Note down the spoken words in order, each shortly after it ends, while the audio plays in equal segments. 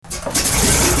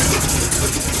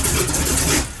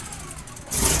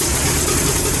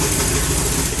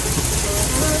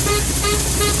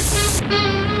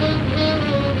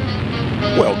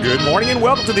Good morning and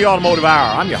welcome to the Automotive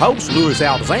Hour. I'm your host, Louis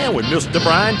Altazan, with Mr.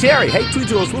 Brian Terry. Hey, tweet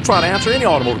to us. We'll try to answer any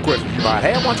automotive questions you might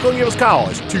have. Why don't you go and give us a call?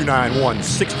 It's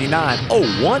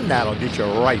 291-6901. That'll get you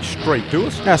right straight to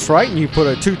us. That's right, and you put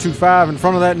a 225 in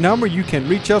front of that number. You can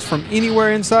reach us from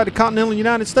anywhere inside the continental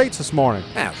United States this morning.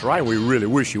 That's right. We really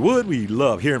wish you would. We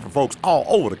love hearing from folks all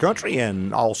over the country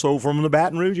and also from the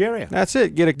Baton Rouge area. That's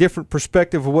it. Get a different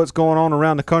perspective of what's going on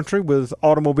around the country with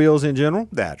automobiles in general.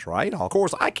 That's right. Of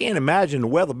course, I can't imagine the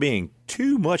weather being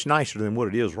too much nicer than what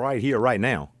it is right here, right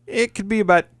now. It could be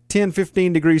about 10,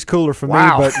 15 degrees cooler for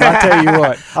Wow. me, but I tell you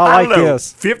what, I like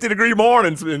this. 50-degree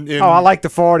mornings I like the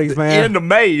 40s, man. End of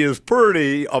May is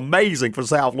pretty amazing for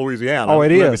South Louisiana. Oh,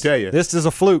 it Let is. me tell you. This is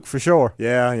a fluke for sure.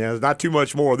 Yeah, there's not too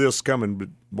much more of this coming, but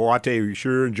boy, I tell you, you're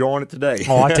sure enjoying it today.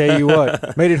 Oh, I tell you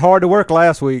what, made it hard to work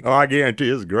last week. Oh, I guarantee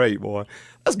you, it's great, boy.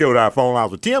 Let's go to our phone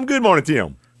lines with Tim. Good morning,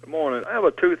 Tim. Good morning. I have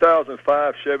a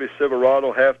 2005 Chevy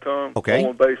Silverado half-ton, Okay.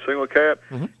 four-base single cab,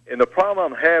 and the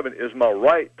problem I'm having is my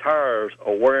right tires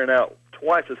are wearing out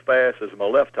twice as fast as my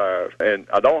left tires. And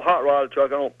I don't hot rod the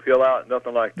truck, I don't peel out,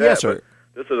 nothing like that. Yes, sir. But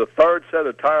this is the third set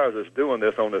of tires that's doing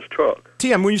this on this truck.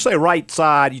 Tim, when you say right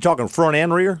side, you talking front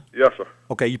and rear? Yes, sir.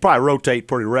 Okay, you probably rotate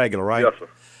pretty regular, right? Yes, sir.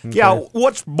 Okay. Yeah,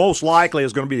 what's most likely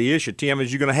is going to be the issue, Tim,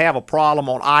 is you're going to have a problem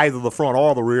on either the front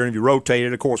or the rear, and if you rotate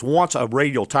it, of course, once a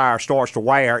radial tire starts to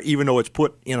wear, even though it's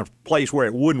put in a place where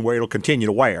it wouldn't wear, it'll continue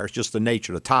to wear. It's just the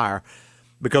nature of the tire.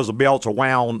 Because the belts are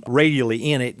wound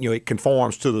radially in it, it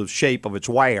conforms to the shape of its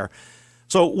wear.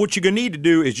 So what you're going to need to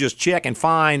do is just check and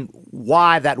find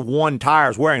why that one tire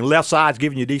is wearing. Left side's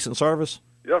giving you decent service?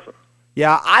 Yes, sir.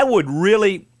 Yeah, I would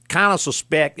really kind of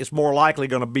suspect it's more likely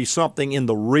going to be something in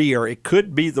the rear. It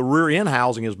could be the rear end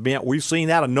housing is bent. We've seen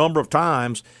that a number of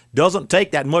times. Doesn't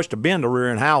take that much to bend the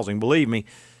rear end housing, believe me.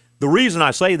 The reason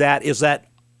I say that is that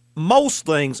most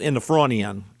things in the front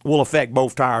end will affect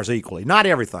both tires equally. Not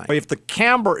everything. If the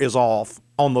camber is off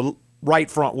on the right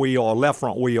front wheel or left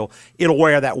front wheel, it'll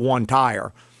wear that one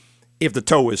tire if the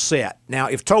toe is set. Now,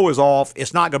 if toe is off,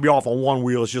 it's not going to be off on one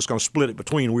wheel. It's just going to split it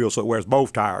between wheels so it wears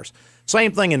both tires.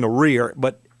 Same thing in the rear,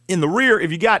 but in the rear,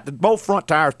 if you got both front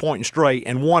tires pointing straight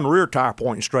and one rear tire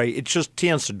pointing straight, it just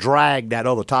tends to drag that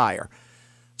other tire.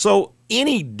 So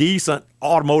any decent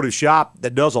automotive shop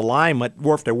that does alignment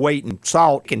worth their weight in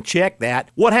salt can check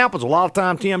that. What happens a lot of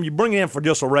times, Tim, you bring it in for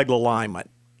just a regular alignment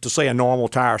to, say, a normal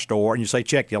tire store, and you say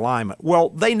check the alignment. Well,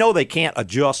 they know they can't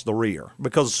adjust the rear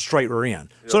because it's a straight rear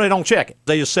end. Yep. So they don't check it.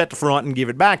 They just set the front and give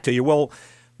it back to you. Well,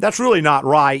 that's really not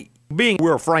right. Being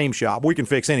we're a frame shop, we can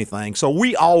fix anything. So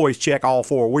we always check all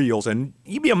four wheels, and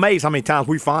you'd be amazed how many times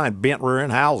we find bent rear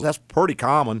end housing. That's pretty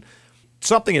common.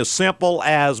 Something as simple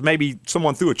as maybe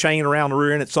someone threw a chain around the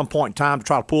rear end at some point in time to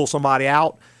try to pull somebody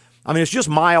out. I mean, it's just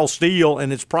mild steel,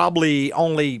 and it's probably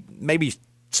only maybe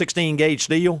 16-gauge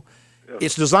steel. Yeah.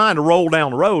 It's designed to roll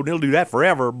down the road, and it'll do that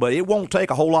forever, but it won't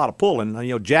take a whole lot of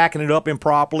pulling. Jacking it up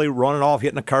improperly, running off,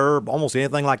 hitting a curb, almost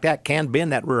anything like that can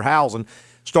bend that rear housing.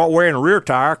 Start wearing a rear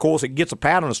tire. Of course, it gets a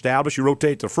pattern established. You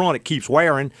rotate to the front, it keeps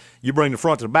wearing. You bring the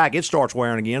front to the back, it starts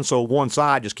wearing again, so one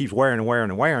side just keeps wearing and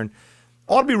wearing and wearing.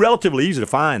 Ought to be relatively easy to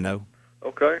find, though.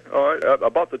 Okay, all right. I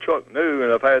bought the truck new,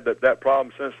 and I've had that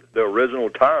problem since the original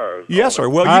tires. Yes, sir.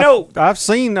 Well, I've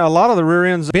seen a lot of the rear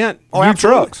ends bent new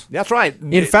absolutely. Trucks. That's right.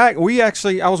 In fact,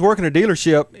 I was working a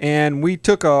dealership, and we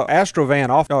took a Astro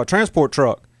van off a transport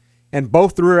truck, and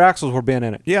both the rear axles were bent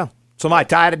in it. Yeah. Somebody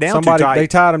tied it down too tight. They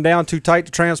tied them down too tight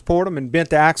to transport them and bent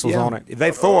the axles on it. If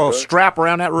they throw a strap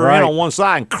around that rear end on one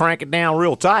side and crank it down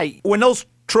real tight, when those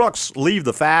trucks leave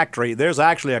the factory, there's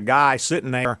actually a guy sitting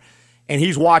there, and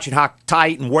he's watching how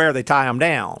tight and where they tie them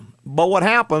down. But what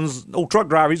happens, old truck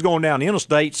driver, he's going down the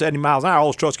interstate 70 miles an hour, all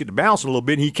those trucks get to bouncing a little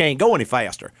bit, and he can't go any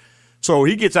faster. So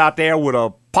he gets out there with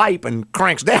a pipe and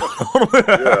cranks down on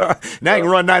them. Now he can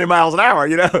run 90 miles an hour,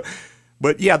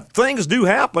 But, yeah, things do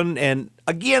happen, and,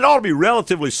 again, it ought to be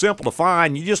relatively simple to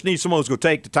find. You just need someone who's going to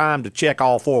take the time to check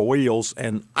all four wheels.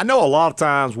 And I know a lot of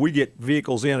times we get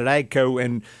vehicles in at AGCO,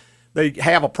 and they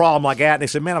have a problem like that, and they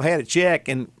say, man, I've had it checked.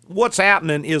 And what's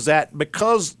happening is that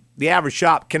because the average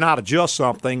shop cannot adjust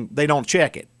something, they don't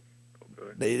check it.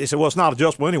 Okay. They say, well, it's not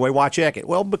adjustable anyway. Why check it?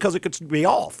 Well, because it could be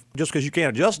off. Just because you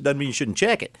can't adjust it doesn't mean you shouldn't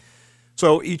check it.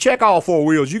 So you check all four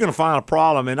wheels, you're going to find a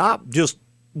problem, and I just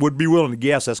would be willing to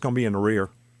guess that's going to be in the rear.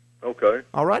 Okay.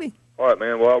 All righty. All right,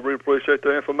 man. Well, I really appreciate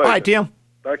the information. All right, Tim.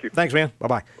 Thank you. Thanks, man.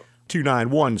 Bye-bye.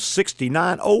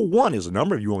 291-6901 is the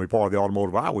number. If you want to be part of the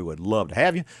Automotive Hour, we would love to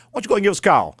have you. Why don't you go and give us a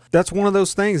call? That's one of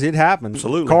those things. It happens.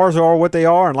 Absolutely. Cars are what they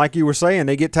are, and like you were saying,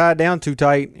 they get tied down too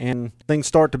tight, and things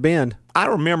start to bend. I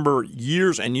remember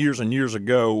years and years and years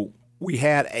ago, we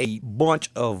had a bunch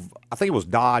of, I think it was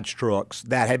Dodge trucks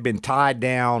that had been tied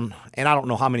down, and I don't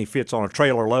know how many fits on a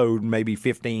trailer load, maybe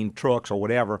 15 trucks or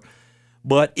whatever,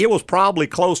 but it was probably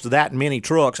close to that many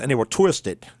trucks, and they were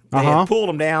twisted. They had pulled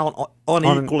them down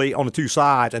unequally on the two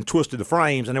sides and twisted the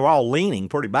frames, and they were all leaning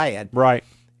pretty bad. Right.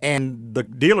 And the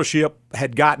dealership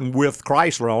had gotten with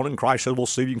Chrysler on it, and Chrysler said, we'll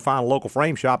see if you can find a local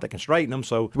frame shop that can straighten them.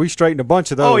 So we straightened a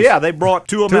bunch of those. Oh, yeah. They brought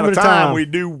two of them at a time. We We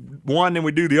do one, then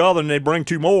we do the other, and they bring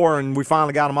two more, and we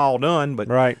finally got them all done. But,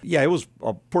 Right. yeah, it was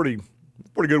a pretty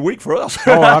good week for us.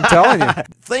 Oh, I'm telling you.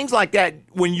 Things like that,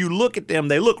 when you look at them,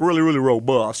 they look really, really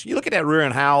robust. You look at that rear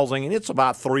end housing, and it's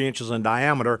about 3 inches in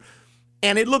diameter,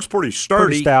 and it looks pretty sturdy.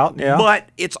 Pretty stout, yeah. But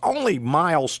it's only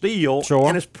mild steel, Sure.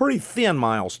 and it's pretty thin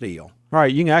mild steel. Right,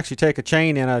 you can actually take a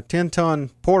chain and a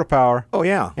 10-ton porta power. Oh,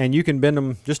 yeah. And you can bend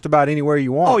them just about anywhere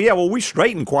you want. Oh, yeah. Well, we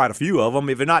straightened quite a few of them.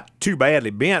 If they're not too badly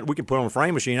bent, we can put on a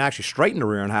frame machine and actually straighten the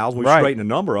rear end housing. We straighten a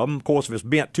number of them. Of course, if it's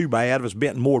bent too bad, if it's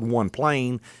bent in more than one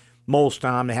plane, most of the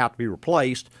time they have to be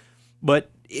replaced.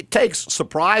 But it takes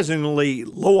surprisingly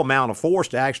low amount of force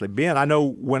to actually bend. I know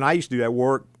when I used to do that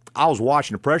work, I was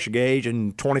watching the pressure gauge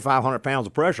and 2,500 pounds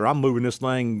of pressure. I'm moving this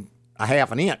thing a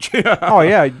half an inch. Oh,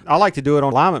 yeah. I like to do it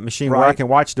on alignment machine where I can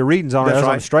watch the readings on it as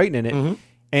I'm straightening it. Mm-hmm.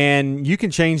 And you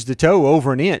can change the toe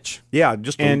over an inch. Yeah,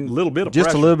 just a little bit of pressure.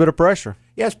 Just a little bit of pressure.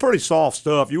 Yeah, it's pretty soft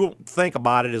stuff. You won't think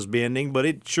about it as bending, but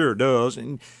it sure does.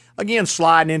 And again,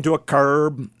 sliding into a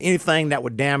curb, anything that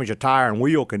would damage a tire and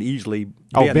wheel can easily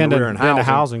bend the rear end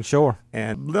housing. Sure.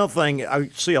 And another thing, I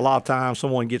see a lot of times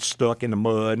someone gets stuck in the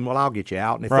mud, and, well, I'll get you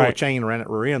out. And they throw a chain around it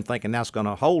rear end thinking that's going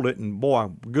to hold it, and, boy,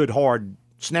 good hard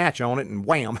snatch on it, and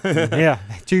wham. Yeah,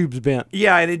 tube's bent.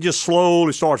 Yeah, and it just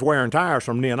slowly starts wearing tires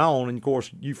from then on. And, of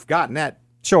course, you've forgotten that.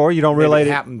 Sure, you don't relate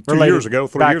it. Happened 2 years ago,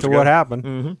 3 years ago. Back to what happened.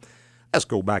 Mm-hmm. Let's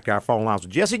go back to our phone lines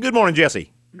with Jesse. Good morning,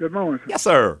 Jesse. Good morning, sir. Yes,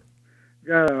 sir.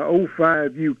 Got an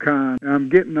 05 Yukon. I'm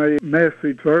getting a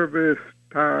message service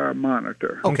tire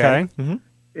monitor. Okay. Mm-hmm.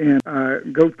 And I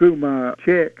go through my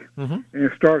check, and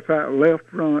it starts out left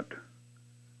front,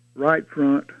 right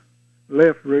front,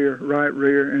 left rear, right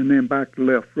rear, and then back to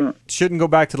left front. Shouldn't go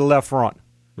back to the left front.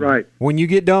 Right. When you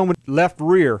get done with left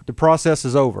rear, the process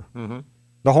is over. Mm-hmm.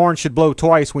 The horn should blow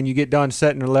twice when you get done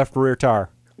setting the left rear tire.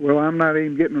 Well, I'm not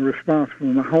even getting a response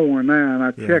from the horn now, and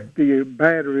I checked the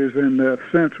batteries and the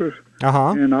sensors,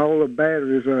 and all the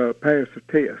batteries passed the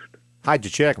test. How'd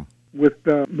you check them? With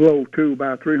the blow tube,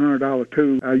 about $300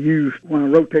 tube, I use when I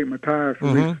rotate my tires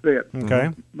for each set.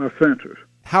 Okay. My sensors.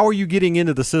 How are you getting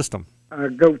into the system? I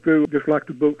go through, just like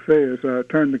the book says,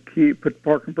 turn the key, put the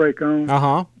parking brake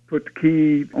on, put the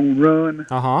key on run,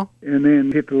 and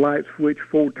then hit the light switch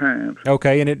 4 times.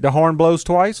 Okay, and the horn blows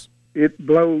twice? It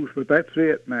blows, but that's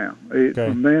it now.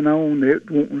 From then on, it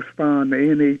won't respond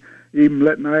to any, even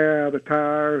letting air out of the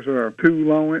tires or tool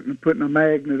on it and putting a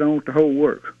magnet on it, the whole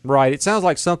works. Right. It sounds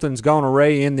like something's gone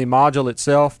array in the module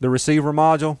itself, the receiver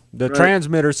module. The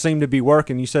transmitters seem to be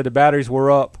working. You said the batteries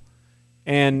were up.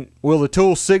 And will the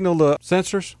tool signal the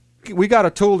sensors? We got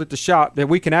a tool at the shop that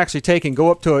we can actually take and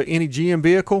go up to any GM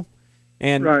vehicle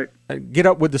and get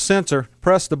up with the sensor,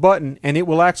 press the button, and it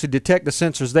will actually detect the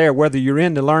sensors there, whether you're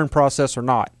in the learn process or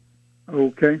not.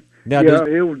 Okay. Now,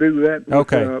 it'll do that.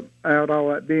 With, out all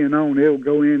that being on, it'll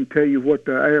go in and tell you what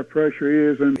the air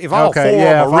pressure is. And if all four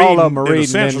of them are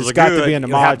reading, then it's got to be in the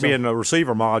module. Have to be in the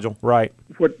receiver module. Right.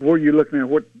 What are you looking at?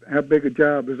 How big a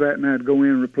job is that now to go in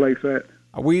and replace that?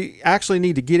 We actually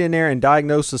need to get in there and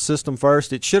diagnose the system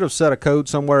first. It should have set a code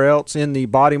somewhere else in the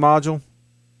body module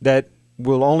that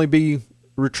will only be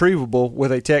retrievable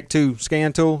with a Tech 2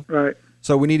 scan tool. Right.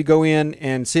 So we need to go in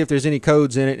and see if there's any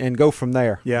codes in it and go from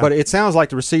there. Yeah. But it sounds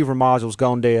like the receiver module's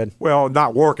gone dead. Well,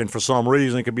 not working for some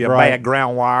reason. It could be a bad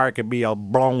ground wire. It could be a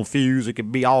blown fuse. It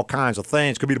could be all kinds of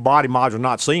things. It could be the body module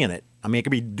not seeing it. I mean, it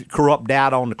could be corrupt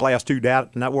data on the Class 2 data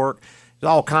network. There's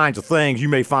all kinds of things. You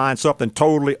may find something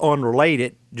totally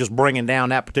unrelated just bringing down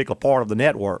that particular part of the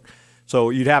network. So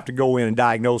you'd have to go in and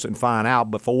diagnose it and find out.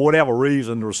 But for whatever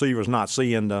reason, the receiver's not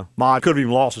seeing the mod. Could have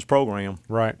even lost his program.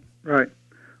 Right. Right.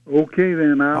 Okay,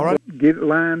 then I'll get it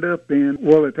lined up. And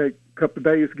will it take a couple of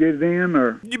days to get it in?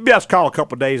 Or you best call a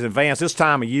couple of days in advance. This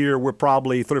time of year, we're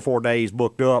probably 3 or 4 days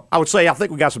booked up. I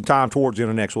think we got some time towards the end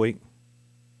of next week.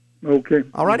 Okay.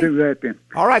 All right. Do that then.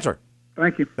 All right, sir.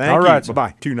 Thank you. Thank you.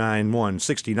 Bye-bye.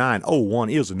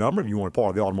 291-6901 is the number. If you want to be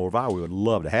part of the Automotive Hour, we would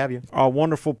love to have you.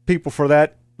 Wonderful people for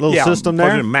that little system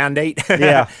there. Mandate.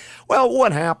 Yeah. Well,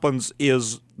 what happens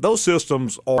is those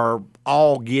systems are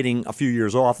all getting a few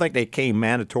years old. I think they came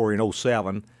mandatory in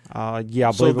 07. I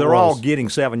believe so they're all getting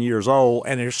 7 years old,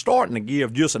 and they're starting to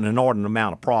give just an inordinate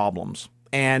amount of problems.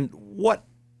 And what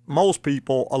most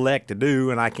people elect to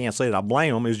do, and I can't say that I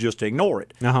blame them, is just to ignore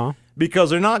it. Uh-huh. Because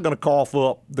they're not going to cough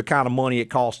up the kind of money it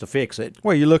costs to fix it.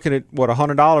 Well, you're looking at, what,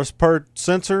 $100 per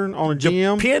sensor on a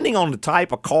GM? Depending on the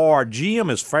type of car,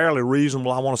 GM is fairly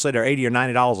reasonable. I want to say they're $80 or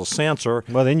 $90 a sensor.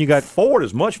 Well, then you got... Ford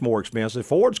is much more expensive.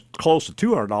 Ford's close to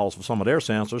 $200 for some of their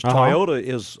sensors. Uh-huh. Toyota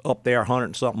is up there 100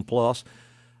 and something plus.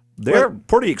 They're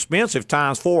pretty expensive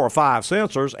times 4 or 5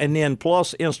 sensors, and then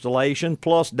plus installation,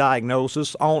 plus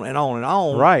diagnosis, on and on and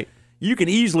on. Right. You can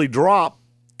easily drop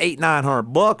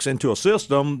 $800-900 into a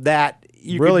system that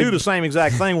you can do the same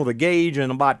exact thing with a gauge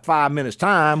in about 5 minutes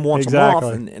time once a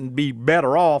month and be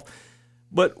better off.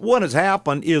 But what has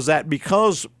happened is that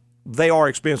because they are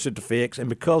expensive to fix and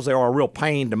because they are a real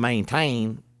pain to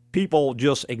maintain, people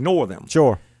just ignore them.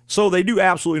 Sure. So they do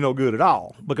absolutely no good at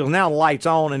all because now the light's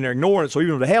on and they're ignoring it. So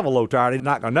even if they have a low tire, they're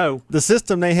not going to know. The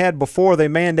system they had before they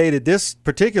mandated this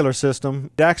particular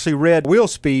system, it actually read wheel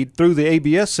speed through the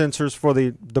ABS sensors for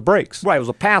the brakes. Right. It was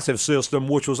a passive system,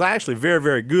 which was actually very,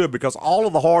 very good because all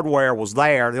of the hardware was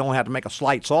there. They only had to make a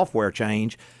slight software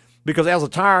change because as the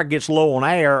tire gets low on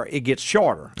air, it gets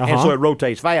shorter. And so it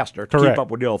rotates faster to keep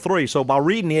up with the L3. So by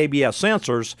reading the ABS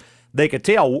sensors, they could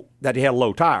tell that he had a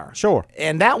low tire. Sure.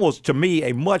 And that was, to me,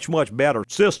 a much, much better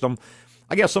system.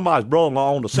 I guess somebody's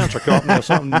brother-in-law owned a sensor company or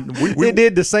something. It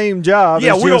did the same job.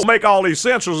 Yeah, we don't make all these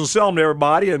sensors and sell them to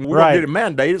everybody, and we don't get it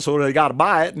mandated, so they got to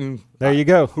buy it. And there you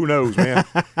go. Who knows, man?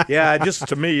 Yeah, just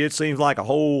to me, it seems like a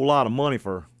whole lot of money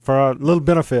for a little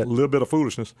benefit. A little bit of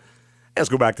foolishness. Let's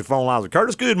go back to the phone lines with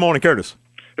Curtis. Good morning, Curtis.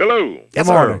 Hello. Yes,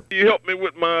 sir. You helped me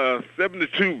with my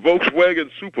 72 Volkswagen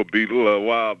Super Beetle a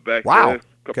while back. Wow.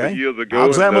 A couple of years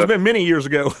ago. That must have been many years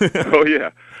ago. Oh, yeah.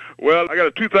 Well, I got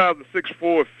a 2006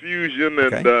 Ford Fusion,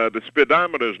 and the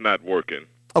speedometer's not working.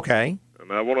 Okay.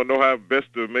 And I want to know how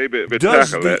best to maybe Does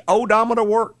tackle the that. odometer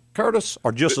work, Curtis,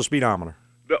 or just the speedometer?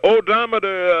 The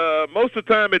odometer, most of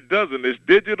the time it doesn't. It's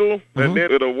digital, and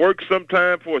then it'll work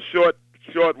sometime for a short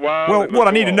while. Well, what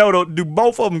I need to know, do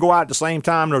both of them go out at the same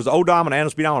time? There's the odometer and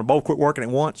the speedometer both quit working at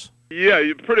once? Yeah,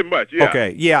 pretty much, yeah.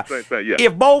 Okay, yeah. Same thing, yeah.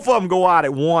 If both of them go out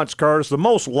at once, Curtis, the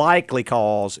most likely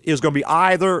cause is going to be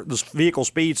either the vehicle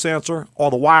speed sensor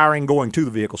or the wiring going to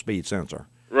the vehicle speed sensor.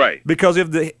 Right. Because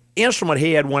if the instrument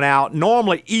head went out,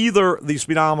 normally either the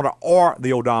speedometer or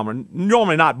the odometer,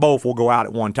 normally not both will go out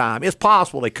at one time. It's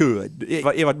possible they could. If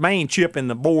a main chip in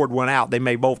the board went out, they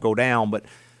may both go down, but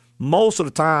most of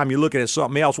the time you're looking at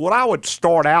something else. What I would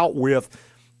start out with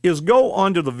is go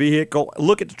under the vehicle,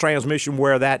 look at the transmission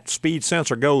where that speed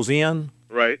sensor goes in,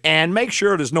 right, and make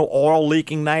sure there's no oil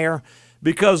leaking there,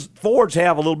 because Fords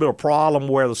have a little bit of problem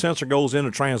where the sensor goes in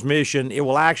the transmission, it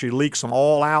will actually leak some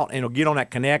oil out, and it'll get on that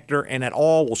connector, and that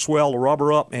oil will swell the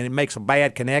rubber up, and it makes a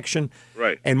bad connection,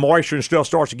 right, and moisture and stuff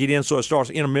starts to get in, so it starts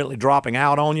intermittently dropping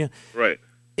out on you. Right.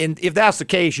 And if that's the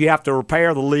case, you have to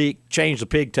repair the leak, change the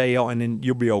pigtail, and then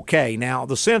you'll be okay. Now,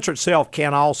 the sensor itself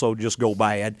can also just go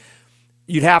bad.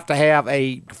 You'd have to have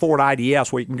a Ford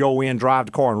IDS where you can go in, drive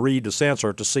the car, and read the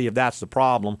sensor to see if that's the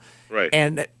problem. Right.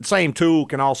 And that same tool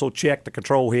can also check the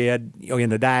control head, in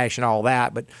the dash and all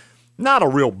that, but not a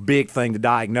real big thing to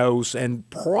diagnose and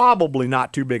probably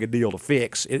not too big a deal to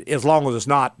fix, as long as it's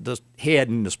not the head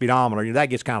and the speedometer. That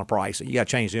gets kind of pricey. You got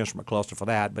to change the instrument cluster for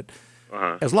that, but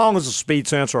as long as the speed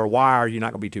sensor or wire, you're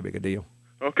not going to be too big a deal.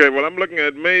 Okay, well, I'm looking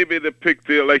at maybe the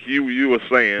pigtail like you were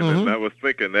saying, and I was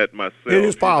thinking that myself. It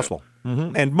is possible.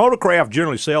 And Motorcraft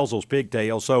generally sells those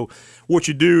pigtails, so what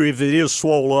you do, if it is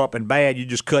swole up and bad, you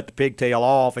just cut the pigtail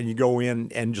off and you go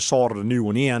in and just solder the new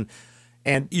one in.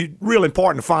 And it's really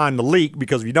important to find the leak,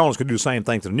 because if you don't, it's going to do the same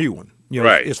thing to the new one.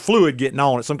 Right. It's fluid getting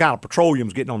on it. Some kind of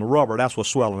petroleum's getting on the rubber. That's what's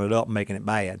swelling it up and making it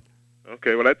bad.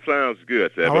 Okay, well, that sounds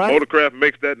good, sir. All But right. Motorcraft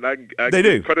makes that, and I They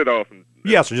can do. cut it off.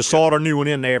 Yeah, so just solder a new one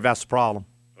in there if that's the problem.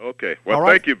 Okay. Well, All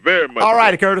right. thank you very much. All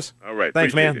righty, Curtis. All right.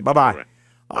 Thanks, appreciate man. it. Bye-bye. All right.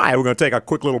 All right, we're going to take a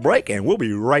quick little break, and we'll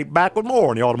be right back with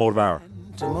more in the Automotive Hour.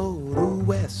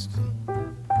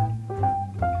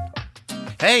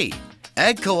 Hey,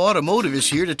 AGCO Automotive is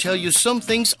here to tell you some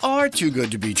things are too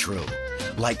good to be true.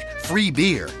 Like free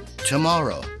beer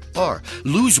tomorrow, or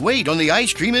lose weight on the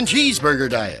ice cream and cheeseburger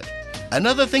diet.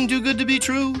 Another thing too good to be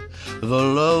true? The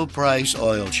low price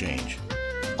oil change.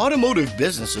 Automotive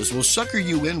businesses will sucker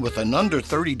you in with an under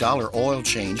 $30 oil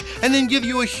change and then give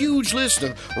you a huge list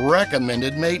of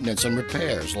recommended maintenance and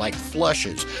repairs like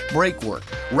flushes, brake work,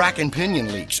 rack and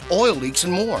pinion leaks, oil leaks,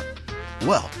 and more.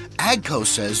 Well, AGCO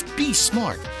says be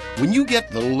smart. When you get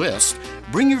the list,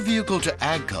 bring your vehicle to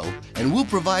AGCO and we'll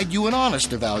provide you an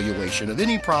honest evaluation of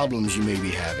any problems you may be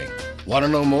having. Want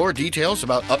to know more details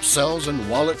about upsells and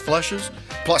wallet flushes,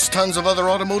 plus tons of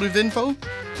other automotive info?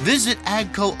 Visit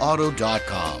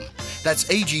agcoauto.com. That's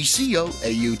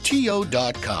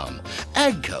AGCOAUTO.com.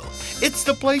 AGCO, it's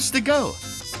the place to go.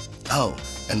 Oh,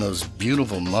 and those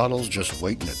beautiful models just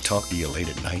waiting to talk to you late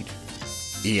at night?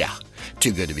 Yeah,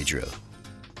 too good to be true.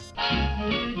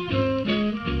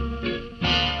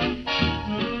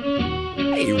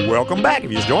 Hey, welcome back.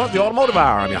 If you just joined us, the Automotive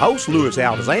Hour, I'm your host, Louis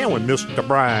Altazan, with Mr.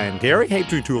 Brian Terry. Hey,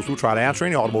 between two of us, we'll try to answer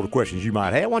any automotive questions you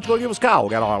might have. Why don't you go give us a call?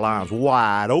 Got all our lines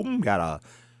wide open. Got a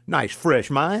nice, fresh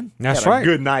mind. That's got right. A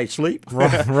good night's sleep.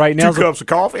 Right now, 2 cups of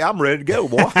coffee. I'm ready to go,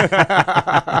 boy.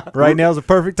 Right now's the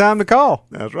perfect time to call.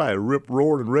 That's right. Rip,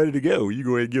 roared, and ready to go. You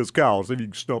go ahead and give us a call. See if you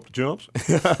can stump the chumps.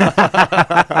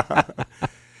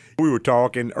 We were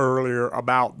talking earlier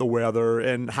about the weather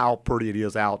and how pretty it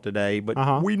is out today,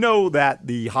 but we know that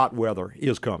the hot weather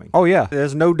is coming. Oh, yeah.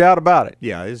 There's no doubt about it.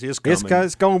 Yeah, it's coming.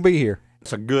 It's going to be here.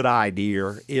 It's a good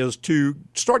idea is to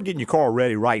start getting your car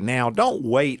ready right now. Don't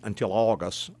wait until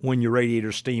August when your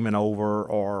radiator's steaming over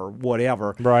or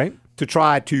whatever to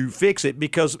try to fix it,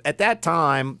 because at that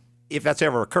time, if that's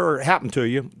ever happened to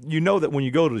you, you know that when you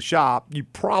go to the shop, you're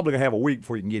probably going to have a week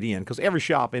before you can get in, because every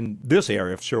shop in this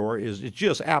area, for sure, it's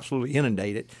just absolutely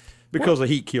inundated because the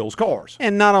heat kills cars.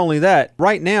 And not only that,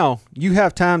 right now, you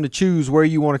have time to choose where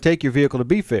you want to take your vehicle to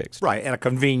be fixed. Right, at a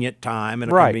convenient time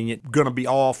and convenient, going to be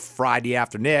off Friday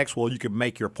after next. Well, you can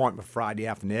make your appointment Friday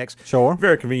after next. Sure.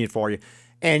 Very convenient for you.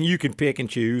 And you can pick and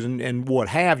choose and what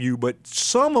have you, but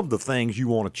some of the things you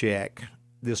want to check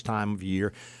this time of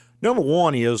year, number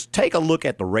one is take a look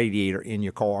at the radiator in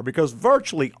your car, because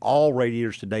virtually all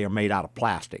radiators today are made out of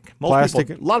plastic. A lot of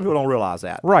people don't realize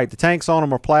that. Right. The tanks on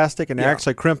them are plastic, and they're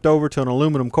actually crimped over to an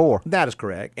aluminum core. That is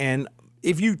correct. And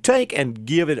if you take and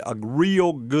give it a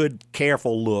real good,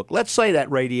 careful look, let's say that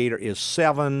radiator is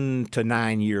 7 to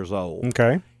 9 years old.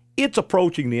 Okay. It's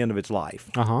approaching the end of its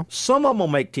life. Some of them will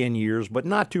make 10 years, but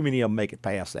not too many of them make it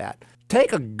past that.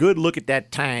 Take a good look at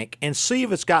that tank and see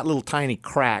if it's got little tiny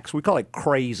cracks. We call it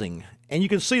crazing. And you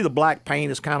can see the black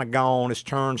paint is kind of gone. It's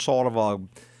turned sort of a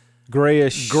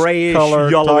grayish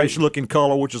color, yellowish looking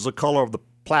color, which is the color of the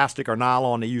plastic or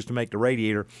nylon they use to make the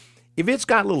radiator. If it's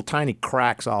got little tiny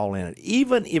cracks all in it,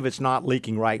 even if it's not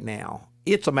leaking right now,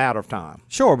 it's a matter of time.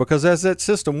 Sure, because as that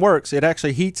system works, it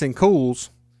actually heats and cools.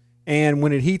 And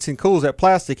when it heats and cools, that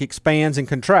plastic expands and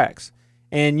contracts.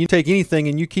 And you take anything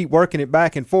and you keep working it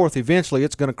back and forth, eventually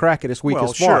it's going to crack at its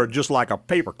weakest spot. Well, sure, just like a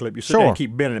paper clip. You sit there and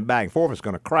keep bending it back and forth, it's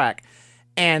going to crack.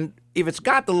 And if it's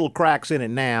got the little cracks in it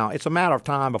now, it's a matter of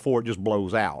time before it just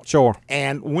blows out. Sure.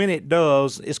 And when it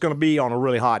does, it's going to be on a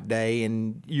really hot day,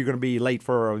 and you're going to be late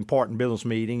for an important business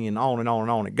meeting, and on and on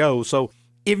and on it goes. So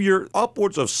if you're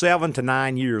upwards of 7 to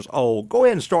 9 years old, go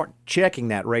ahead and start checking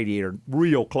that radiator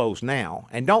real close now,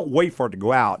 and don't wait for it to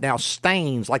go out. Now,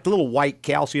 stains, like the little white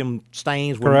calcium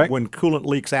stains when coolant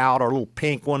leaks out, or a little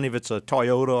pink one if it's a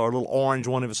Toyota, or a little orange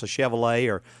one if it's a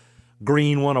Chevrolet, or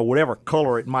green one, or whatever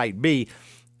color it might be,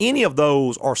 any of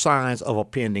those are signs of a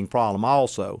pending problem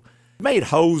also. Made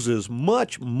hoses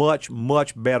much, much,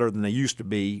 much better than they used to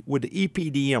be. With the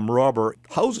EPDM rubber,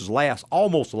 hoses last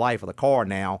almost the life of the car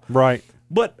now. Right.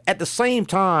 But at the same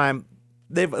time,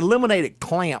 they've eliminated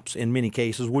clamps in many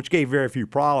cases, which gave very few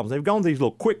problems. They've gone to these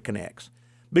little quick connects.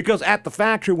 Because at the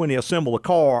factory, when they assemble the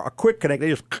car, a quick connect, they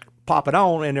just pop it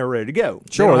on and they're ready to go.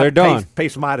 Sure, they're done. Pay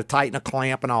somebody to tighten a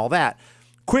clamp and all that.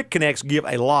 Quick connects give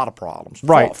a lot of problems.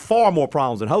 Right. Far more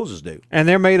problems than hoses do. And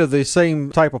they're made of the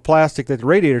same type of plastic that the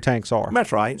radiator tanks are.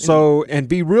 That's right. So, and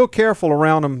be real careful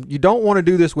around them. You don't want to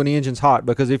do this when the engine's hot,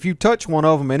 because if you touch one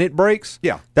of them and it breaks,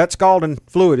 that scalding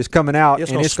fluid is coming out.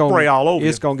 It's going to spray all over you.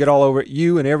 It's going to get all over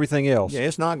you and everything else. Yeah,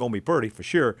 it's not going to be pretty for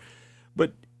sure.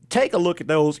 But take a look at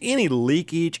those. Any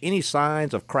leakage, any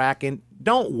signs of cracking,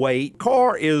 don't wait.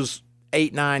 Car is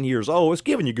 8, 9 years old, it's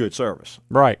giving you good service.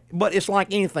 Right. But it's like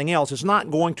anything else. It's not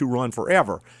going to run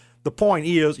forever. The point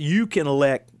is you can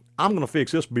elect, I'm going to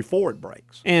fix this before it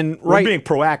breaks. And we're being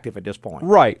proactive at this point.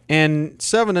 Right. And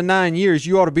 7 to 9 years,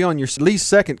 you ought to be on your at least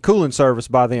second cooling service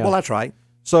by then. Well, that's right.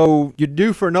 So you're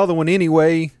due for another one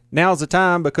anyway. Now's the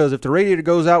time, because if the radiator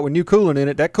goes out with new coolant in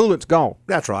it, that coolant's gone.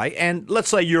 That's right. And let's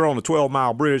say you're on a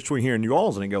 12-mile bridge between here and New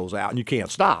Orleans and it goes out and you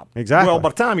can't stop. Exactly. Well, by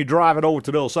the time you drive it over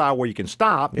to the other side where you can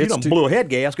stop, you done blew a head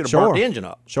gasket and burnt the engine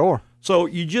up. Sure. So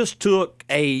you just took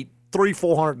a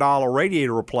 $300-400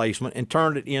 radiator replacement and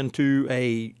turned it into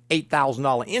a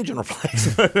 $8,000 engine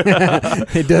replacement.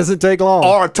 It doesn't take long.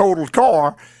 Or a totaled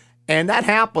car. And that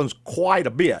happens quite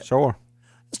a bit. Sure.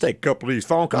 Let's take a couple of these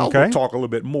phone calls. Okay. We'll talk a little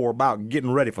bit more about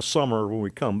getting ready for summer when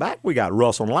we come back. We got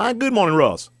Russ on the line. Good morning,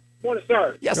 Russ. Morning,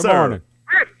 sir. Yes, Good sir. morning.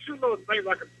 I have two little things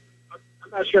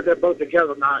I'm not sure if they're both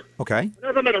together or not. Okay.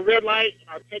 Whenever I'm at a red light and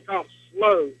I take off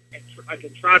slow, like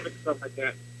in traffic and stuff like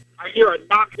that, I hear a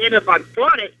knock. Then if I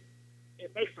blunt it,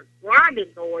 it makes a grinding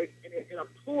noise, and it'll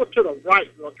pull to the right,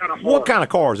 kind of hard. What kind of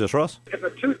car is this, Russ? It's a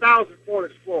 2000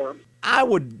 Ford Explorer. I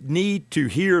would need to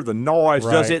hear the noise.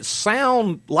 Right. Does it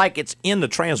sound like it's in the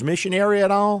transmission area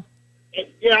at all?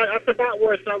 Yeah, that's about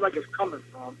where it sounds like it's coming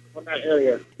from that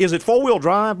area. Is it four-wheel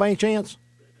drive by any chance?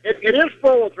 It is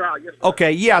four-wheel drive, yes, sir.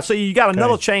 Okay, yeah, so you got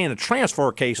another chain and a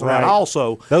transfer case on that Right.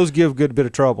 also. Those give a good bit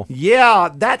of trouble. Yeah,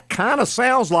 that kind of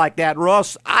sounds like that,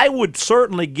 Russ. I would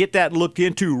certainly get that looked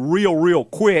into real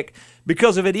quick,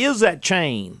 because if it is that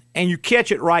chain and you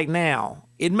catch it right now,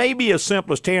 it may be as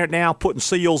simple as tearing it down, putting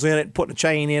seals in it, putting a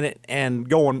chain in it, and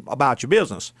going about your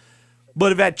business.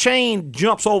 But if that chain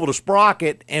jumps over the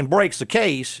sprocket and breaks the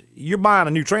case, you're buying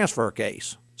a new transfer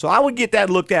case. So I would get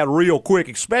that looked at real quick,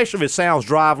 especially if it sounds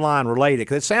driveline related,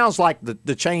 because it sounds like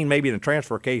the chain maybe in the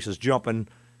transfer case is jumping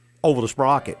over the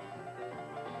sprocket.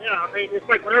 Yeah, I mean, it's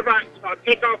like whenever I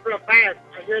take off real fast,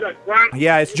 I hear that grind.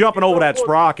 Yeah, it's jumping over that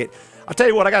sprocket. I'll tell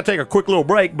you what, I got to take a quick little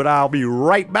break, but I'll be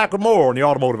right back with more on the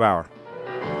Automotive Hour.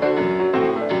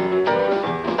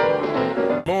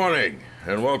 Morning,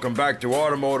 and welcome back to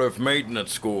Automotive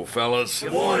Maintenance School, fellas.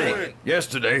 Good morning.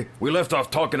 Yesterday, we left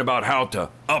off talking about how to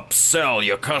upsell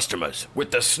your customers with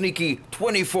the sneaky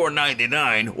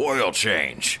 $24.99 oil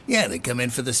change. Yeah, they come in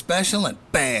for the special and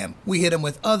bam, we hit them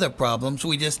with other problems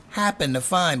we just happened to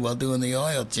find while doing the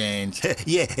oil change.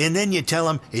 Yeah, and then you tell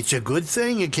them it's a good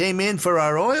thing you came in for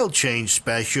our oil change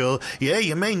special. Yeah,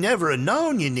 you may never have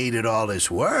known you needed all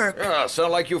this work. Yeah,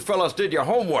 sound like you fellas did your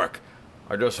homework.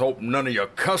 I just hope none of your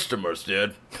customers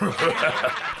did.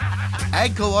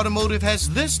 AGCO Automotive has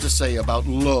this to say about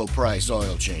low-price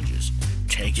oil changes.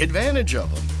 Take advantage of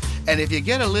them. And if you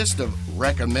get a list of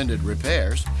recommended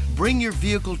repairs, bring your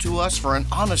vehicle to us for an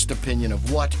honest opinion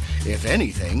of what, if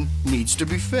anything, needs to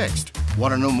be fixed.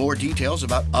 Want to know more details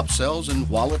about upsells and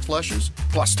wallet flushes,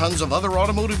 plus tons of other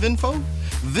automotive info?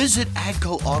 Visit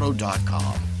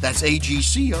AGCOAuto.com. That's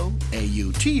AGCOAUTO.com.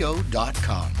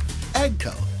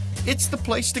 AGCO. It's the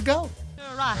place to go.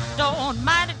 I don't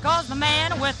mind it 'cause the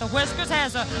man with the whiskers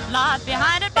has a lot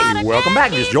behind it. Hey, welcome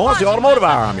back. Just join us, the Automotive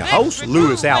Hour. I'm your host,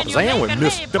 Louis Altazan, with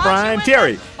Mr. Brian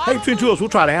Terry. Hey, between two of us, we'll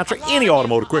try to answer any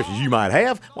automotive questions you might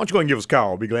have. Why don't you go and give us a call?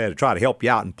 We'll be glad to try to help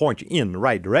you out and point you in the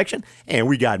right direction. And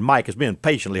we got Mike has been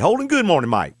patiently holding. Good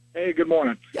morning, Mike. Hey, good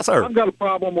morning. Yes, sir. I've got a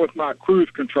problem with my cruise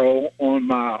control on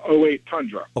my '08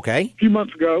 Tundra. Okay. A few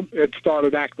months ago, it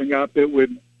started acting up. It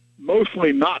would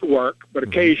mostly not work, but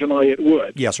occasionally it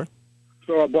would. Yes, sir.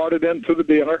 So I brought it into the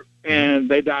dealer, and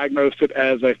they diagnosed it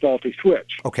as a faulty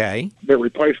switch. Okay. They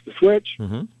replaced the switch.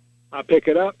 Mm-hmm. I pick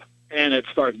it up, and it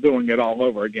starts doing it all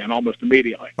over again almost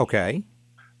immediately. Okay.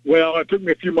 Well, it took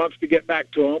me a few months to get back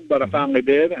to them, but I finally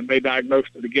did, and they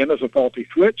diagnosed it again as a faulty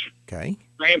switch. Okay.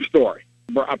 Same story.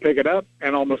 I pick it up,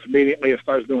 and almost immediately it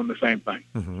starts doing the same thing.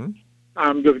 Mm-hmm.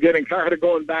 I'm just getting tired of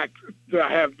going back to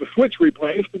have the switch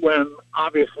replaced when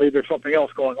obviously there's something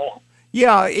else going on.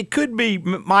 Yeah, it could be,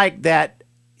 Mike, that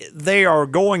they are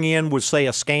going in with, say,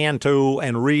 a scan tool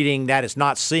and reading that it's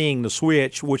not seeing the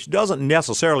switch, which doesn't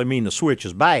necessarily mean the switch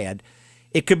is bad.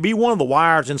 It could be one of the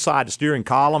wires inside the steering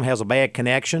column has a bad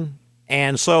connection,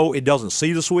 and so it doesn't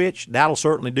see the switch. That'll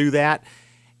certainly do that.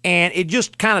 And it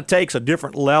just kind of takes a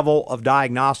different level of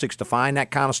diagnostics to find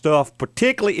that kind of stuff,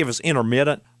 particularly if it's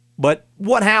intermittent. But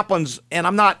what happens, and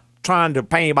I'm not trying to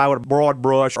paint anybody with a broad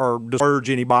brush or discourage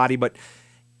anybody, but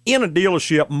in a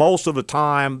dealership, most of the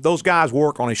time, those guys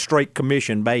work on a straight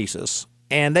commission basis,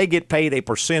 and they get paid a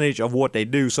percentage of what they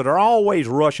do. So they're always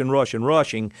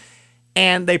rushing.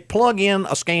 And they plug in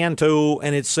a scan tool,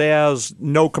 and it says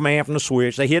no command from the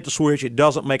switch. They hit the switch. It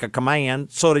doesn't make a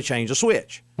command, so they change the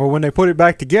switch. Well, when they put it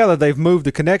back together, they've moved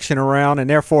the connection around, and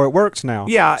therefore it works now.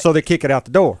 Yeah. So they kick it out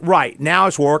the door. Right. Now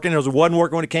it's working. It wasn't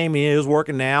working when it came in. It is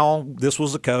working now. This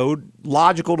was the code.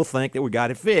 Logical to think that we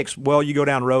got it fixed. Well, you go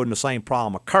down the road and the same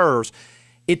problem occurs.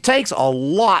 It takes a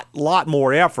lot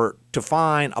more effort to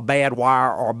find a bad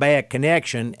wire or a bad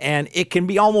connection, and it can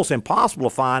be almost impossible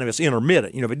to find if it's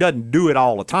intermittent, if it doesn't do it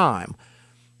all the time,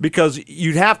 because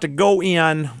you'd have to go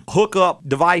in, hook up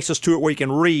devices to it where you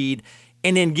can read,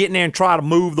 and then get in there and try to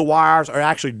move the wires or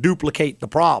actually duplicate the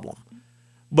problem.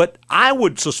 But I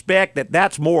would suspect that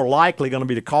that's more likely going to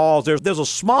be the cause. There's a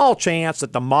small chance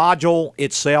that the module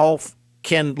itself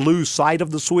can lose sight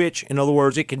of the switch. In other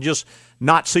words, it can just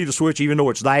not see the switch even though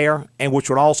it's there, and which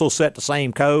would also set the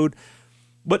same code.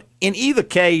 But in either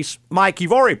case, Mike,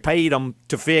 you've already paid them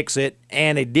to fix it,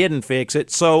 and they didn't fix it.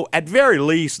 So at very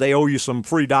least, they owe you some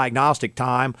free diagnostic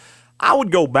time. I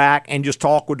would go back and just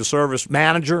talk with the service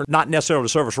manager, not necessarily the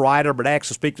service writer, but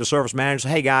actually speak to the service manager. Say,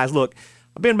 hey, guys, look,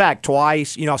 I've been back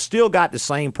twice. I've still got the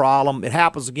same problem. It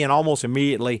happens again almost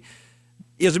immediately.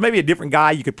 is there maybe a different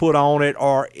guy you could put on it?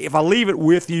 Or if I leave it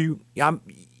with you,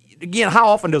 again, how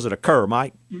often does it occur,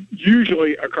 Mike?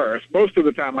 Usually occurs. Most of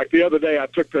the time. Like the other day, I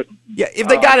took the... Yeah, if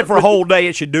they got it for a whole day,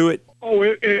 it should do it. Oh,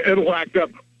 it'll act up.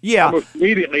 Yeah. Almost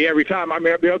immediately every time. I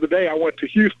mean, the other day I went to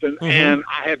Houston and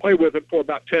I had played with it for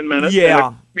about 10 minutes. Yeah.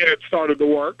 And it started to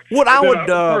work. What I would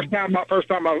first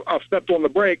time I stepped on the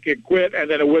brake, it quit,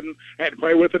 and then it wouldn't. I had to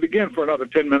play with it again for another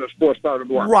 10 minutes before it started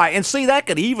to work. Right, and see, that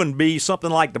could even be something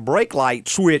like the brake light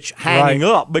switch hanging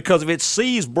up, because if it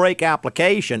sees brake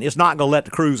application, it's not going to let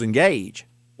the cruise engage.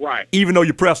 Right. Even though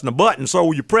you're pressing the button.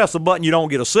 So you press the button, you don't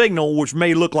get a signal, which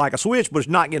may look like a switch, but it's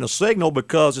not getting a signal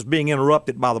because it's being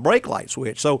interrupted by the brake light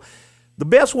switch. So the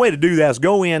best way to do that is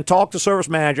go in, talk to the service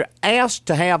manager, ask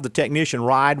to have the technician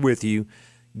ride with you,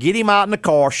 get him out in the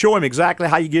car, show him exactly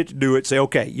how you get to do it. Say,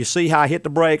 okay, you see how I hit the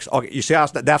brakes? Okay, you see how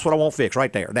that's what I want fixed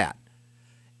right there, that.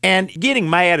 And getting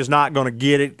mad is not going to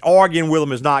get it. Arguing with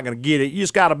them is not going to get it. You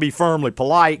just got to be firmly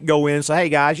polite, go in and say, hey,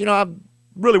 guys, I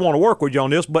really want to work with you on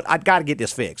this, but I've got to get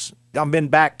this fixed. I've been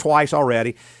back twice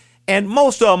already. And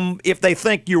most of them, if they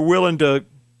think you're willing to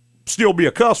still be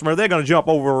a customer, they're going to jump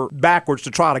over backwards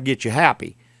to try to get you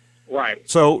happy. Right.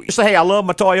 So you say, hey, I love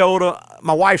my Toyota.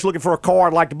 My wife's looking for a car.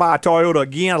 I'd like to buy a Toyota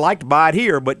again. I'd like to buy it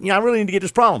here, but I really need to get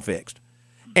this problem fixed.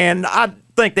 And I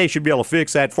think they should be able to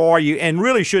fix that for you and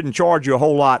really shouldn't charge you a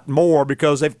whole lot more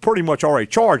because they've pretty much already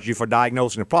charged you for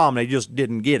diagnosing the problem. They just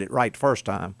didn't get it right the first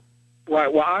time.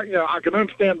 Right. Well, I can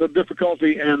understand the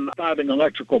difficulty in finding an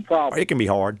electrical problem. It can be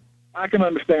hard. I can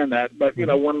understand that, but when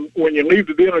you leave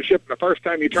the dealership, the first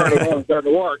time you turn it on, it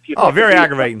doesn't work. Very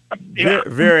aggravating. Yeah.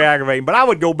 Very aggravating. But I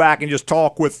would go back and just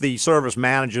talk with the service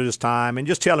manager this time and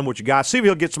just tell him what you got. See if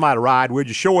he'll get somebody to ride with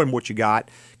you. Show him what you got,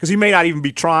 because he may not even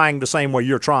be trying the same way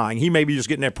you're trying. He may be just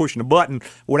getting there pushing the button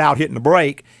without hitting the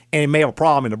brake, and he may have a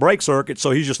problem in the brake circuit,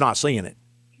 so he's just not seeing it.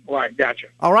 Right. Gotcha.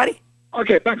 All righty.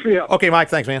 Okay. Thanks for your help. Okay, Mike.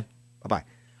 Thanks, man. Bye bye.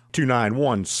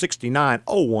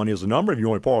 291-6901 is the number. If you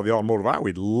want to be part of the automotive hour,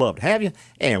 we'd love to have you.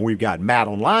 And we've got Matt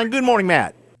on the line. Good morning,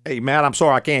 Matt. Hey, Matt, I'm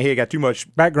sorry I can't hear you. Got too much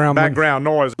background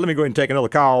noise. Let me go ahead and take another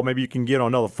call. Maybe you can get on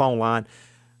another phone line.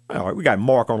 All right, we got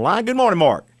Mark on the line. Good morning,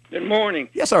 Mark. Good morning.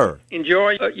 Yes, sir.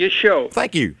 Enjoy your show.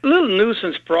 Thank you. A little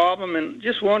nuisance problem, and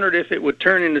just wondered if it would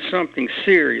turn into something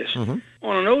serious. Mm-hmm.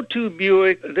 On an 02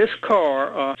 Buick, this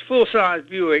car, full-size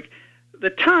Buick, the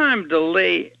time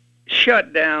delay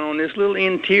shutdown on this little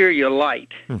interior light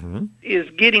is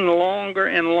getting longer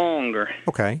and longer.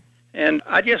 Okay. And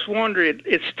I just wonder,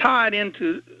 it's tied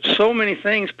into so many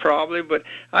things probably, but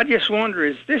I just wonder,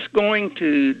 is this going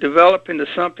to develop into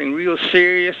something real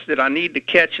serious that I need to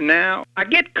catch now? I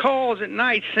get calls at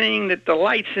night saying that the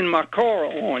lights in my car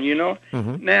are on,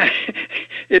 Now,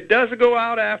 it does go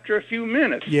out after a few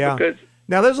minutes. Yeah. Because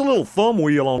now, there's a little thumb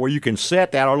wheel on where you can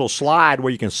set that, or a little slide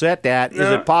where you can set that. Is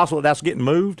it possible that's getting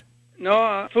moved? No,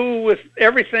 I fool with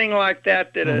everything like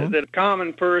that that a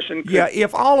common person could. Yeah,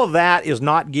 if all of that is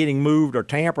not getting moved or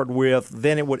tampered with,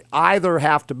 then it would either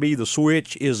have to be the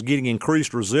switch is getting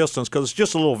increased resistance, because it's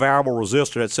just a little variable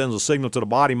resistor that sends a signal to the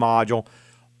body module,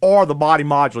 or the body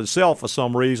module itself for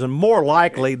some reason. More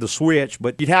likely the switch,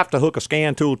 but you'd have to hook a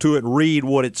scan tool to it and read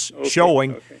what it's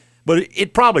showing. Okay. But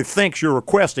it probably thinks you're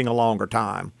requesting a longer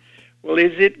time. Well,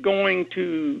 is it going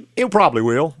to... It probably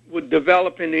will. Would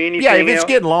develop into anything Yeah, if it's else?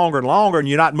 getting longer and longer and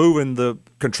you're not moving the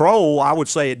control, I would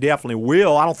say it definitely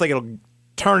will. I don't think it'll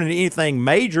turn into anything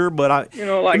major, but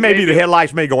maybe the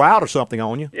headlights may go out or something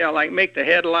on you. Yeah, like make the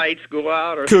headlights go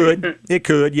out or something. It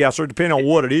could, yes, or depending on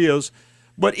what it is.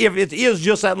 But if it is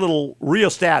just that little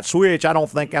rheostat switch, I don't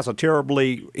think that's a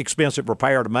terribly expensive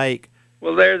repair to make.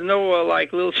 Well, there's no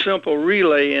little simple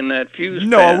relay in that fuse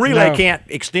No, pad. a relay can't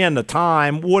extend the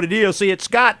time. What it is, see, it's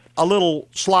got a little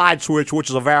slide switch, which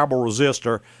is a variable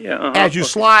resistor. Yeah, As you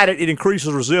slide it, it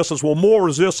increases resistance. Well, more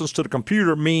resistance to the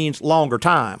computer means longer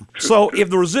time. So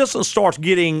if the resistance starts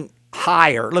getting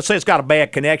higher, let's say it's got a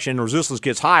bad connection and resistance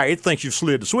gets higher, it thinks you've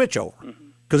slid the switch over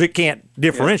because it can't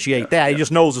differentiate that. It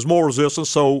just knows there's more resistance,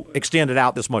 so extend it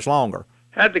out this much longer.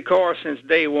 Had the car since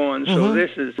day one, so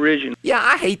this is original. Yeah,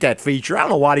 I hate that feature. I don't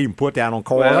know why they even put that on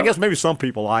cars. Well, I guess maybe some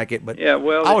people like it, but I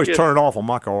always turn it off on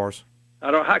my cars.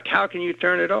 How can you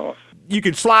turn it off? You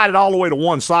can slide it all the way to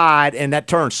one side, and that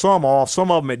turns some off.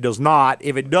 Some of them it does not.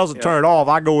 If it doesn't turn it off,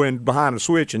 I go in behind the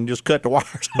switch and just cut the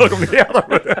wires, hook them together.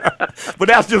 But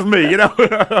that's just me,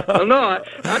 Well, no,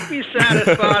 I'd be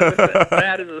satisfied with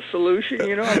that as a solution.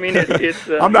 I mean, it's.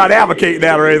 I'm not advocating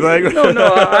that or anything. No,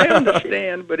 I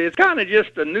understand, but it's kind of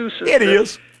just a nuisance. It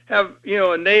is. Have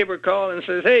a neighbor call and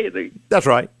says, "Hey," that's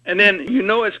right, and then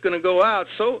it's going to go out.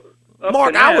 So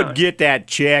Mark, I would get that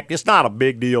checked. It's not a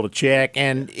big deal to check.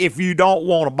 And if you don't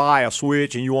want to buy a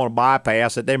switch and you want to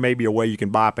bypass it, there may be a way you can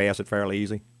bypass it fairly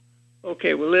easy.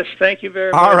 Okay, well, listen, thank you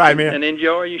very much. All right, man. And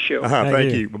enjoy your show.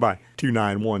 Thank you. Bye-bye.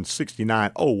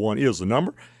 291-6901 is the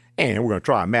number. And we're going to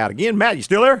try Matt again. Matt, you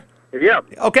still there? Yeah.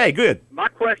 Okay, good. My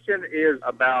question is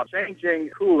about changing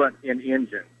coolant in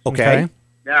engines. Okay.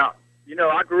 Now,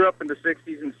 I grew up in the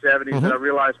 60s and 70s, and I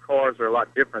realized cars are a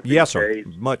lot different these days.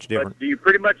 Much different. But do you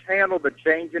pretty much handle the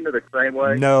change into the same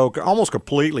way? No, almost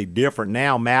completely different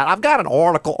now, Matt. I've got an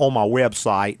article on my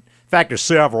website. In fact, there's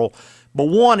several. But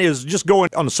one is just go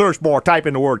on the search bar, type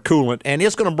in the word coolant, and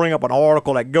it's going to bring up an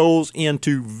article that goes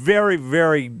into very,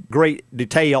 very great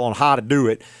detail on how to do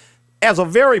it. As a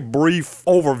very brief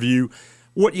overview,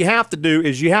 what you have to do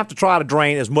is you have to try to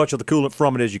drain as much of the coolant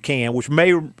from it as you can, which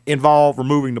may involve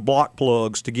removing the block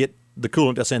plugs to get the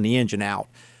coolant that's in the engine out.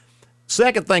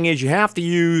 Second thing is you have to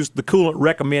use the coolant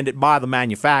recommended by the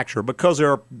manufacturer because there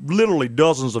are literally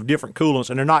dozens of different coolants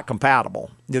and they're not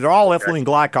compatible. They're all ethylene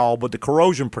glycol, but the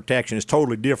corrosion protection is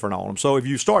totally different on them. So if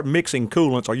you start mixing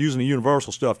coolants or using the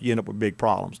universal stuff, you end up with big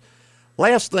problems.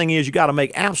 Last thing is you got to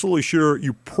make absolutely sure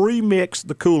you pre-mix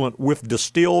the coolant with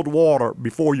distilled water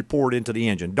before you pour it into the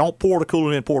engine. Don't pour the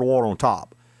coolant in, pour the water on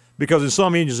top. Because in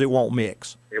some engines it won't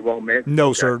mix. It won't mix?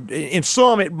 No, sir. In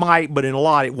some it might, but in a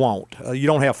lot it won't. You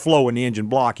don't have flow in the engine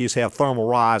block. You just have thermal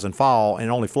rise and fall, and it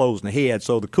only flows in the head.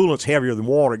 So the coolant's heavier than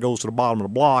water. It goes to the bottom of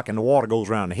the block, and the water goes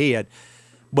around the head.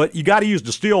 But you got to use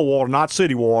distilled water, not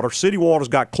city water. City water's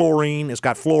got chlorine, it's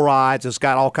got fluorides, it's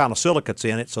got all kind of silicates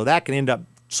in it, so that can end up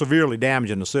severely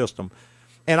damaging the system.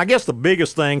 And I guess the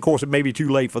biggest thing, of course, it may be too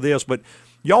late for this, but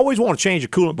you always want to change the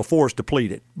coolant before it's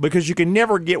depleted because you can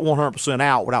never get 100%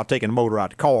 out without taking the motor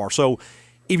out of the car. So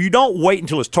if you don't wait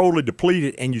until it's totally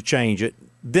depleted and you change it,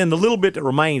 then the little bit that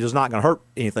remains is not going to hurt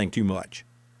anything too much.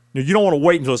 You don't want to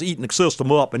wait until it's eating the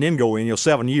system up and then go in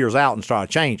 7 years out and try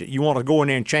to change it. You want to go in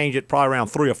there and change it probably around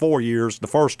 3 or 4 years the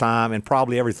first time and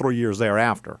probably every 3 years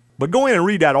thereafter. But go in and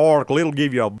read that article. It'll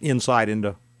give you an insight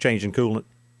into changing coolant.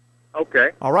 Okay.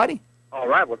 All righty? All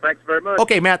right. Well, thanks very much.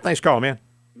 Okay, Matt. Thanks for calling, man.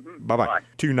 Mm-hmm. Bye-bye. Bye.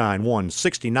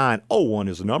 291-6901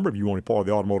 is the number. If you want to be part of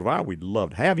the automotive hour, we'd love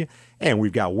to have you. And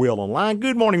we've got Will online.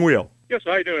 Good morning, Will. Yes,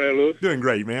 how you doing there, Louis? Doing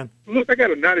great, man. Look, I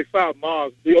got a 95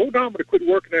 miles. The odometer quit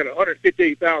working at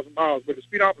 158,000 miles, but the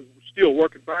speedometer was still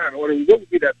working fine. What would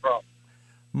be that problem?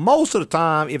 Most of the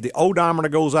time, if the odometer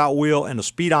goes out, Will, and the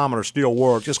speedometer still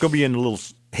works, it's going to be in the little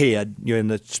head, in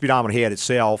the speedometer head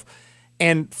itself.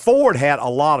 And Ford had a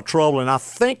lot of trouble, and I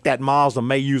think that Mazda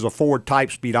may use a Ford-type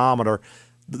speedometer.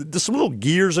 There's some little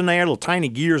gears in there, little tiny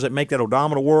gears that make that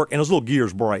odometer work, and those little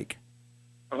gears break.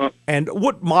 Uh-huh. And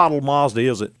what model Mazda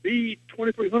is it?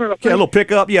 B2300, I think. Yeah, a little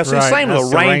pickup. Yeah, Right, same that's little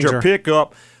the Ranger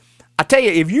pickup. I tell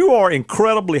you, if you are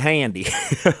incredibly handy,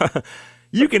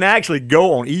 you can actually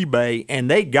go on eBay, and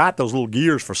they got those little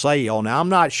gears for sale. Now, I'm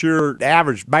not sure the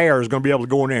average bear is going to be able to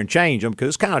go in there and change them because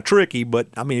it's kind of tricky, but,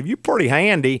 I mean, if you're pretty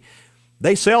handy,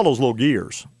 they sell those little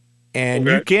gears, and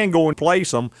you can go and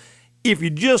place them. If you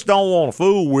just don't want to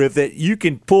fool with it, you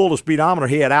can pull the speedometer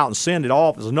head out and send it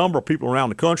off. There's a number of people around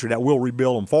the country that will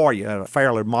rebuild them for you at a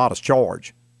fairly modest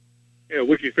charge. Yeah,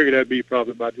 what you figure that'd be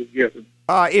probably by just guessing.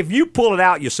 If you pull it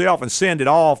out yourself and send it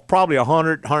off, probably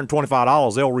 $100,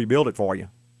 $125, they'll rebuild it for you.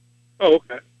 Oh,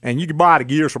 okay. And you can buy the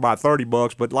gears for about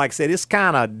 $30, but like I said, it's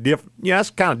kind of different. Yeah, it's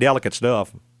kind of delicate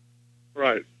stuff.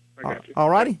 Right. I got you. All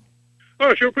righty.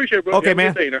 Oh, sure, appreciate it, brother. Okay, Have a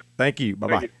man. good day now. Thank you.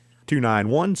 Bye-bye.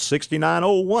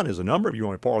 291-6901 is the number. If you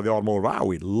want to be part of the automotive hour,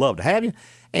 we'd love to have you.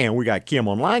 And we got Kim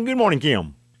online. Good morning,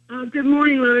 Kim. Good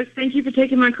morning, Louis. Thank you for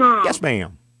taking my call. Yes,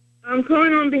 ma'am. I'm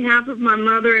calling on behalf of my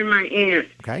mother and my aunt.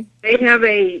 Okay. They have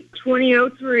a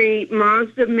 2003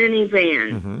 Mazda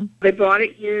minivan. Mm-hmm. They bought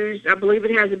it used. I believe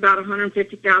it has about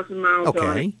 150,000 miles on it.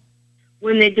 Okay.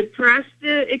 When they depress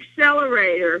the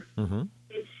accelerator,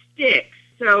 it sticks.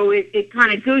 So it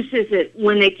kind of gooses it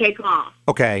when they take off.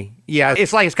 Okay. Yeah,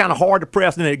 it's like it's kind of hard to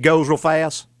press and then it goes real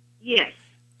fast. Yes.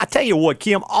 I tell you what,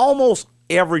 Kim, almost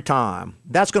every time,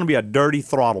 that's going to be a dirty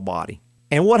throttle body.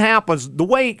 And what happens, the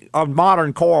way a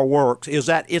modern car works is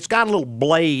that it's got a little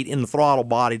blade in the throttle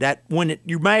body that when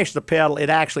you mash the pedal, it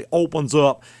actually opens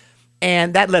up,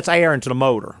 and that lets air into the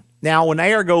motor. Now, when the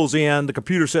air goes in, the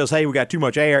computer says, hey, we got too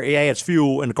much air, it adds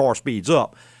fuel, and the car speeds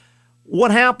up.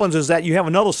 What happens is that you have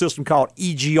another system called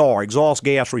EGR, exhaust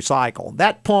gas recycle.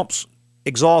 That pumps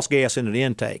exhaust gas into the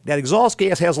intake. That exhaust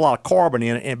gas has a lot of carbon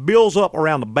in it, and it builds up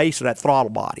around the base of that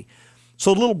throttle body.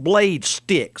 So the little blade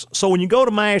sticks. So when you go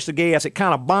to mash the gas, it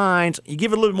kind of binds. You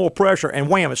give it a little more pressure, and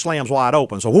wham, it slams wide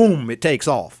open. So whoom, it takes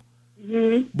off.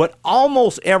 Mm-hmm. But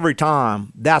almost every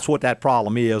time, that's what that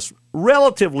problem is.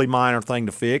 Relatively minor thing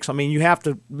to fix. I mean, you have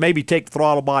to maybe take the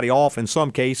throttle body off in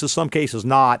some cases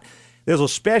not. There's a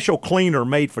special cleaner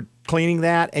made for cleaning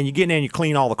that, and you get in there and you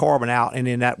clean all the carbon out, and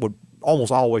then that would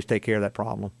almost always take care of that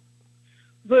problem.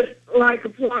 But like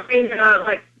applying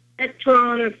like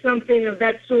Etron or something of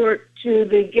that sort to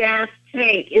the gas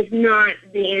tank is not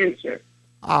the answer.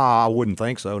 I wouldn't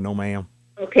think so, no ma'am.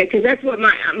 Okay, because that's what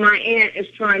my aunt is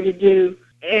trying to do,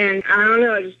 and I don't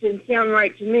know, it just didn't sound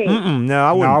right to me. No,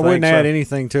 I wouldn't add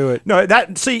anything to it. No,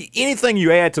 anything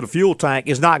you add to the fuel tank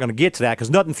is not going to get to that because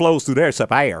nothing flows through there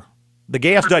except air. The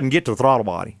gas doesn't get to the throttle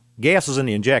body. Gas is in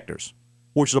the injectors,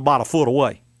 which is about a foot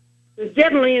away. It's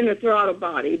definitely in the throttle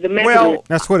body. The well,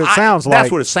 that's what it sounds like.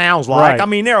 That's what it sounds like. Right. I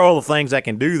mean, there are other things that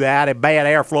can do that. A bad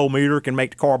airflow meter can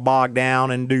make the car bog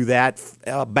down and do that.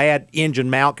 A bad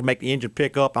engine mount can make the engine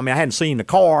pick up. I mean, I hadn't seen the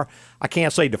car. I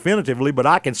can't say definitively, but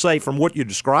I can say from what you're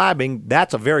describing,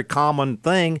 that's a very common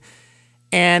thing.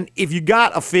 And if you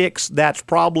got a fix that's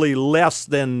probably less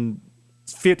than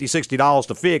 $50, $60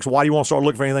 to fix, why do you want to start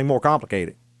looking for anything more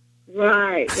complicated?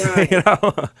 Right. You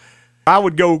know? I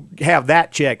would go have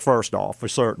that checked first off for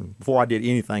certain before I did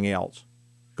anything else.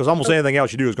 Because almost anything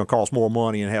else you do is going to cost more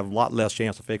money and have a lot less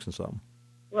chance of fixing something.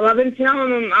 Well, I've been telling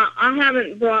them I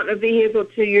haven't brought a vehicle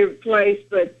to your place,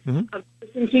 but I've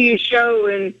listened to your show,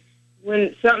 and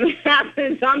when something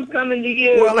happens, I'm coming to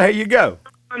you. Well, there you go.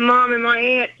 My mom and my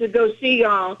aunt to go see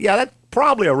y'all. Yeah, that's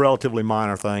probably a relatively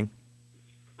minor thing.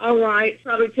 All right.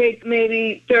 Probably take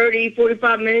maybe 30,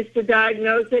 45 minutes to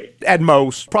diagnose it. At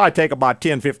most. Probably take about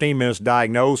 10, 15 minutes to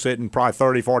diagnose it and probably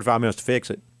 30, 45 minutes to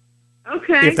fix it.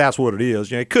 Okay. If that's what it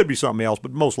is. You know, it could be something else,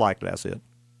 but most likely that's it.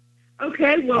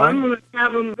 Okay. Well, I'm going to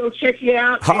have them go check you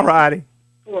out. All righty.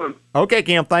 For 'em. Okay,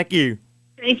 Kim. Thank you.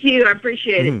 Thank you. I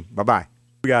appreciate it. Bye-bye.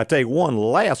 We got to take one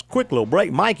last quick little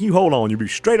break. Mike, you hold on. You'll be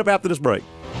straight up after this break.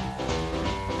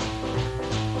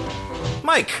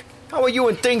 Mike, how are you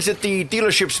and things at the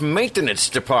dealership's maintenance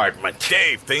department?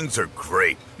 Dave, things are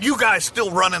great. You guys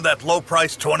still running that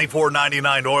low-price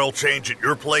 $24.99 oil change at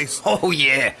your place? Oh,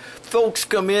 yeah. Folks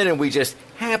come in and we just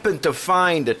happen to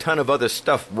find a ton of other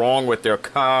stuff wrong with their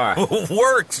car.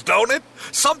 Works, don't it?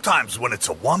 Sometimes when it's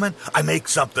a woman, I make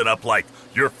something up like,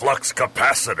 your flux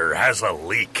capacitor has a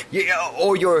leak. Yeah,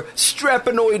 or your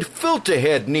strapanoid filter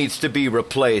head needs to be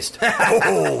replaced.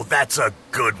 Oh, that's a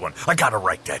good one. I gotta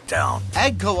write that down.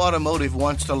 AGCO Automotive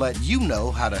wants to let you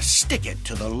know how to stick it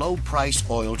to the low-price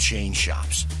oil change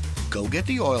shops. Go get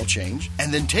the oil change,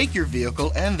 and then take your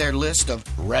vehicle and their list of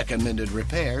recommended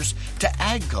repairs to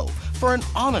AGCO for an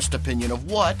honest opinion of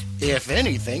what, if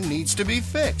anything, needs to be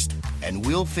fixed. And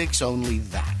we'll fix only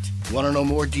that. Want to know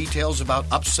more details about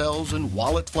upsells and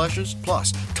wallet flushes,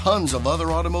 plus tons of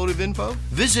other automotive info?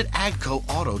 Visit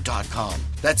agcoauto.com.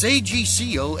 That's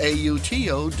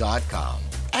AGCOAUTO.com.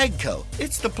 AGCO,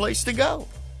 it's the place to go.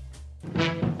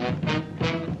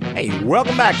 Hey,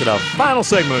 welcome back to the final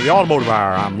segment of the Automotive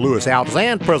Hour. I'm Louis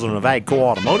Altazan, president of AGCO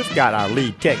Automotive. Got our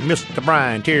lead tech, Mr.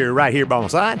 Brian Terry, right here by my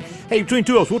side. Hey, between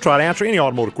two of us, we'll try to answer any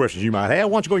automotive questions you might have.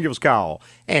 Why don't you go and give us a call?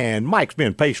 And Mike's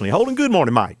been patiently holding. Good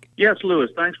morning, Mike. Yes, Louis.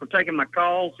 Thanks for taking my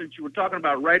call. Since you were talking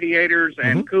about radiators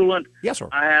and coolant, yes, sir.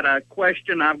 I had a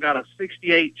question. I've got a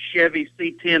 68 Chevy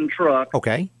C10 truck.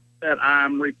 Okay. That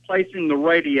I'm replacing the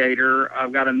radiator.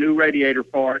 I've got a new radiator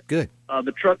for it. Good.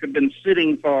 The truck had been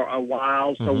sitting for a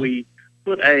while, so we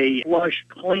put a flush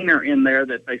cleaner in there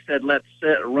that they said, let's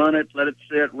sit, run it, let it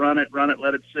sit, run it, let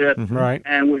it sit. Right.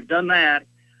 And we've done that.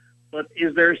 But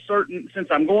is there certain, since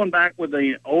I'm going back with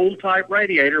the old type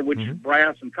radiator, which is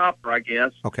brass and copper, I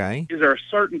guess. Okay. Is there a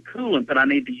certain coolant that I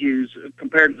need to use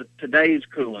compared to today's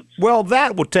coolants? Well,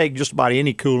 that would take just about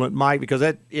any coolant, Mike, because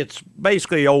it's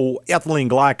basically old ethylene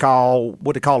glycol,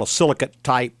 what they call a silicate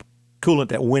type coolant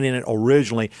that went in it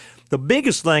originally. The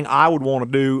biggest thing I would want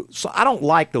to do, so I don't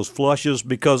like those flushes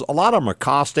because a lot of them are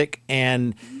caustic,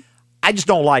 and I just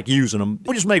don't like using them.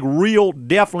 We just make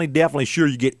definitely sure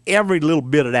you get every little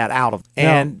bit of that out of it,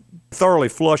 and thoroughly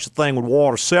flush the thing with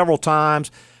water several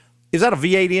times. Is that a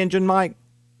V8 engine, Mike?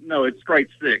 No, it's straight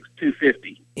 6,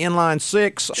 250. Inline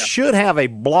 6 should have a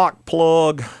block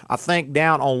plug, I think,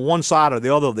 down on one side or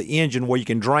the other of the engine where you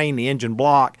can drain the engine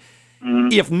block.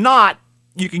 If not,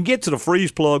 you can get to the freeze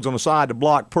plugs on the side of the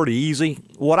block pretty easy.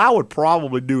 What I would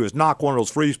probably do is knock one of those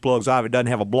freeze plugs out if it doesn't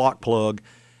have a block plug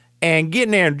and get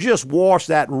in there and just wash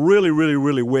that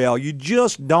really well. You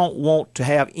just don't want to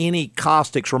have any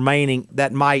caustics remaining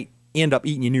that might end up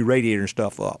eating your new radiator and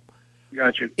stuff up.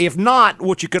 Gotcha. If not,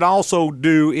 what you could also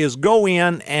do is go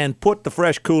in and put the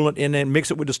fresh coolant in and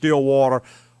mix it with distilled water,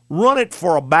 run it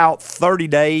for about 30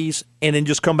 days and then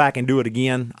just come back and do it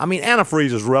again. I mean,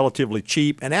 antifreeze is relatively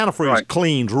cheap, and antifreeze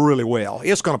cleans really well.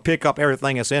 It's going to pick up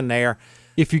everything that's in there.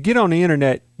 If you get on the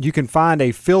internet, you can find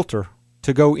a filter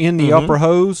to go in the upper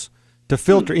hose to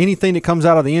filter anything that comes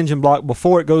out of the engine block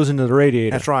before it goes into the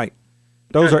radiator. That's right.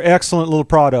 Those are excellent little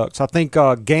products. I think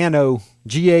Gano,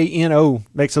 Gano,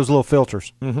 makes those little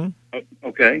filters.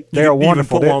 Okay. They are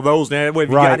wonderful. Put one of those there. If you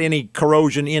got any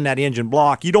corrosion in that engine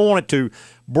block, you don't want it to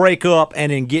break up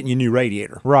and then get in your new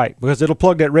radiator. Right, because it'll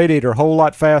plug that radiator a whole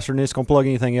lot faster than it's going to plug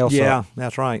anything else up. Yeah,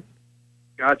 that's right.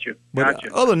 Gotcha. But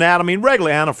other than that, I mean,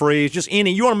 regular antifreeze, just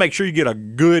you want to make sure you get a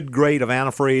good grade of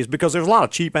antifreeze, because there's a lot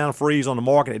of cheap antifreeze on the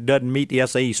market that doesn't meet the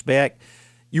SAE spec.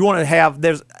 You want to have,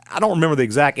 I don't remember the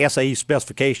exact SAE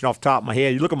specification off the top of my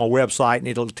head. You look at my website and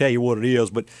it'll tell you what it is,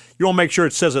 but you want to make sure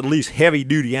it says at least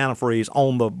heavy-duty antifreeze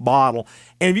on the bottle.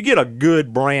 And if you get a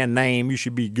good brand name, you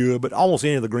should be good, but almost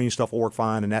any of the green stuff will work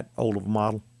fine in that old of a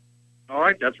model. All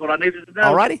right, that's what I needed to know.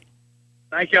 All righty.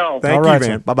 Thank y'all. Thank you,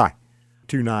 man. Bye-bye.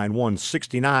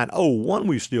 291-6901.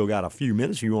 We've still got a few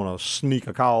minutes if you want to sneak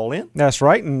a call in. That's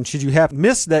right. And should you have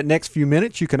missed that next few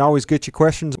minutes, you can always get your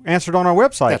questions answered on our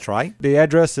website. That's right. The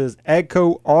address is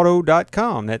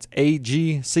agcoauto.com. That's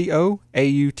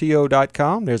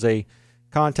AGCOAUTO.com. There's a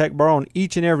contact bar on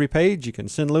each and every page. You can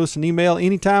send Lewis an email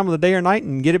any time of the day or night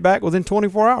and get it back within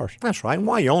 24 hours. That's right. And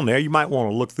while you're on there, you might want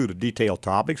to look through the detailed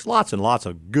topics. Lots and lots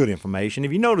of good information.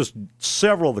 If you notice,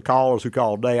 several of the callers who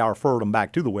called today, I referred them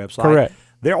back to the website. Correct.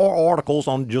 There are articles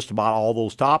on just about all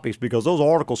those topics, because those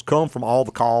articles come from all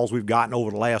the calls we've gotten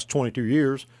over the last 22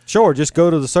 years. Sure. Just go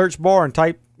to the search bar and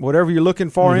type whatever you're looking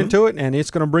for into it, and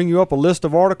it's going to bring you up a list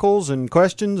of articles and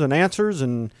questions and answers,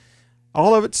 and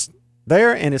all of it's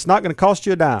there, and it's not going to cost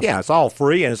you a dime. Yeah, it's all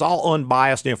free, and it's all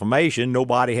unbiased information.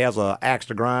 Nobody has an axe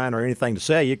to grind or anything to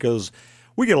sell you, because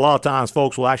we get a lot of times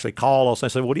folks will actually call us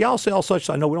and say, well, do y'all sell such?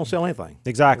 I know we don't sell anything.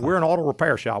 Exactly. We're an auto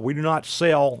repair shop. We do not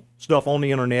sell stuff on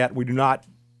the internet. We do not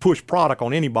push product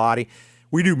on anybody.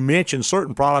 We do mention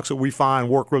certain products that we find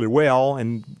work really well,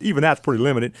 and even that's pretty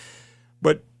limited.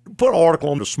 But put an article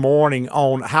on this morning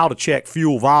on how to check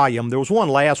fuel volume. There was one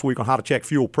last week on how to check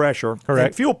fuel pressure. Correct.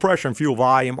 And fuel pressure and fuel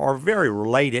volume are very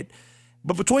related.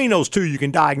 But between those two, you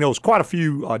can diagnose quite a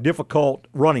few difficult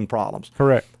running problems.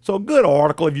 Correct. So a good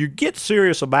article. If you get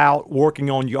serious about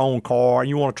working on your own car and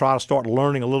you want to try to start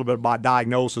learning a little bit about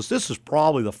diagnosis, this is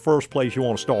probably the first place you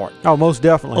want to start. Oh, most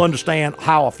definitely. Understand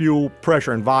how a fuel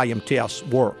pressure and volume test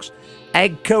works.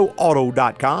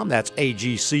 AGCOauto.com. That's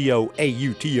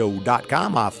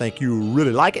AGCOAUTO.com. I think you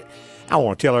really like it. I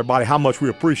want to tell everybody how much we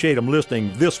appreciate them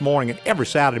listening this morning and every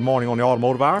Saturday morning on the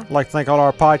Automotive Hour. I'd like to thank all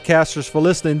our podcasters for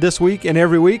listening this week and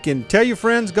every week. And tell your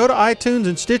friends, go to iTunes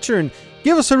and Stitcher and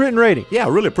give us a written rating. Yeah, I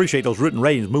really appreciate those written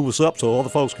ratings. Move us up so other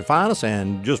folks can find us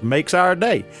and just makes our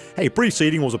day. Hey,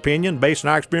 preceding was opinion based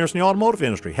on our experience in the automotive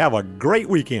industry. Have a great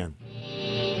weekend.